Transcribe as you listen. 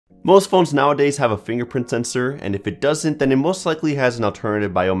Most phones nowadays have a fingerprint sensor, and if it doesn't, then it most likely has an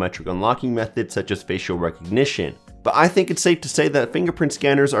alternative biometric unlocking method such as facial recognition. But I think it's safe to say that fingerprint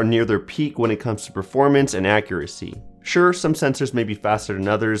scanners are near their peak when it comes to performance and accuracy. Sure, some sensors may be faster than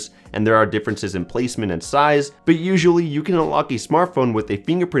others, and there are differences in placement and size, but usually you can unlock a smartphone with a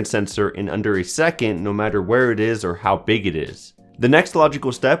fingerprint sensor in under a second, no matter where it is or how big it is. The next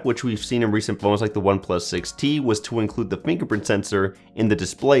logical step, which we've seen in recent phones like the OnePlus 6T, was to include the fingerprint sensor in the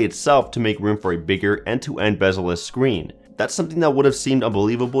display itself to make room for a bigger end-to-end bezel-less screen. That's something that would have seemed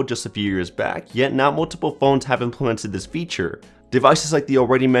unbelievable just a few years back, yet now multiple phones have implemented this feature. Devices like the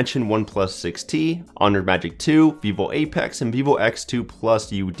already mentioned OnePlus 6T, Honor Magic 2, Vivo Apex, and Vivo X2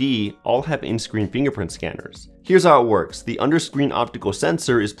 Plus UD all have in-screen fingerprint scanners. Here's how it works. The under-screen optical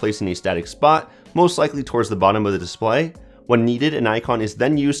sensor is placed in a static spot, most likely towards the bottom of the display. When needed, an icon is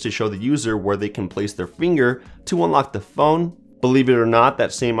then used to show the user where they can place their finger to unlock the phone. Believe it or not,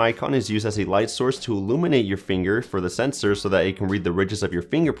 that same icon is used as a light source to illuminate your finger for the sensor so that it can read the ridges of your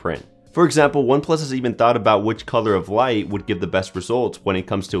fingerprint. For example, OnePlus has even thought about which color of light would give the best results when it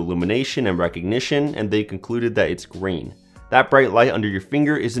comes to illumination and recognition, and they concluded that it's green. That bright light under your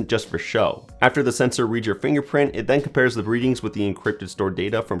finger isn't just for show. After the sensor reads your fingerprint, it then compares the readings with the encrypted stored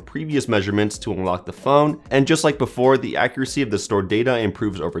data from previous measurements to unlock the phone, and just like before, the accuracy of the stored data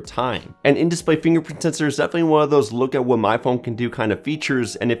improves over time. An in-display fingerprint sensor is definitely one of those look at what my phone can do kind of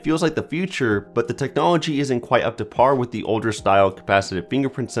features, and it feels like the future, but the technology isn't quite up to par with the older style capacitive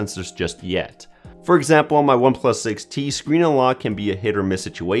fingerprint sensors just yet. For example, on my OnePlus 6T, screen unlock can be a hit or miss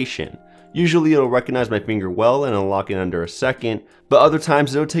situation. Usually it'll recognize my finger well and unlock in under a second, but other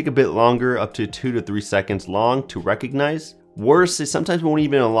times it'll take a bit longer, up to 2 to 3 seconds long to recognize. Worse, it sometimes won't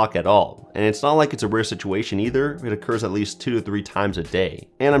even unlock at all, and it's not like it's a rare situation either. It occurs at least 2 to 3 times a day.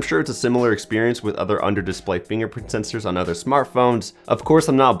 And I'm sure it's a similar experience with other under-display fingerprint sensors on other smartphones. Of course,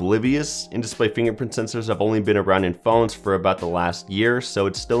 I'm not oblivious. In-display fingerprint sensors have only been around in phones for about the last year, so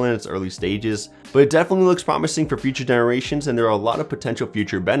it's still in its early stages, but it definitely looks promising for future generations, and there are a lot of potential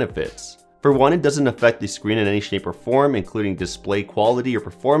future benefits. For one, it doesn't affect the screen in any shape or form, including display quality or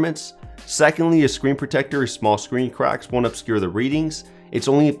performance. Secondly, a screen protector or small screen cracks won't obscure the readings. It's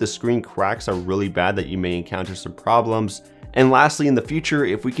only if the screen cracks are really bad that you may encounter some problems. And lastly, in the future,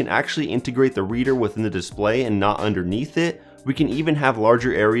 if we can actually integrate the reader within the display and not underneath it, we can even have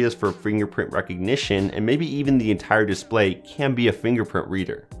larger areas for fingerprint recognition, and maybe even the entire display can be a fingerprint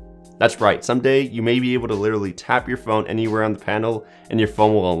reader. That's right, someday you may be able to literally tap your phone anywhere on the panel and your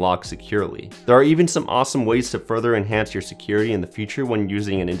phone will unlock securely. There are even some awesome ways to further enhance your security in the future when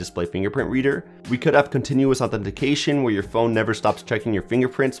using an in-display fingerprint reader. We could have continuous authentication where your phone never stops checking your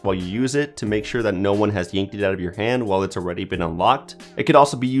fingerprints while you use it to make sure that no one has yanked it out of your hand while it's already been unlocked. It could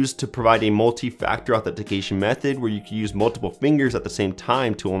also be used to provide a multi-factor authentication method where you can use multiple fingers at the same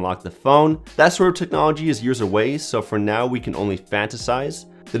time to unlock the phone. That sort of technology is years away, so for now we can only fantasize.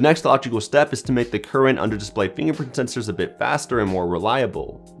 The next logical step is to make the current under-display fingerprint sensors a bit faster and more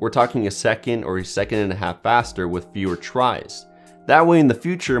reliable. We're talking a second or a second and a half faster with fewer tries. That way in the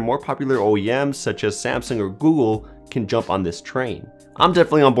future, more popular OEMs such as Samsung or Google can jump on this train. I'm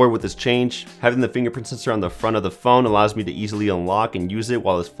definitely on board with this change. Having the fingerprint sensor on the front of the phone allows me to easily unlock and use it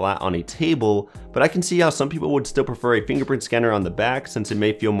while it's flat on a table, but I can see how some people would still prefer a fingerprint scanner on the back since it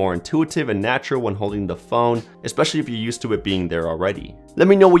may feel more intuitive and natural when holding the phone, especially if you're used to it being there already. Let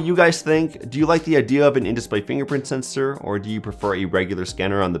me know what you guys think. Do you like the idea of an in-display fingerprint sensor, or do you prefer a regular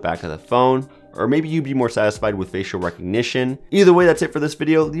scanner on the back of the phone? Or maybe you'd be more satisfied with facial recognition. Either way, that's it for this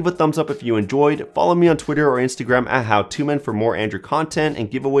video. Leave a thumbs up if you enjoyed. Follow me on Twitter or Instagram at HowToMen for more Android content and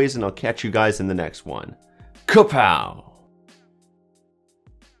giveaways, and I'll catch you guys in the next one. Kapow!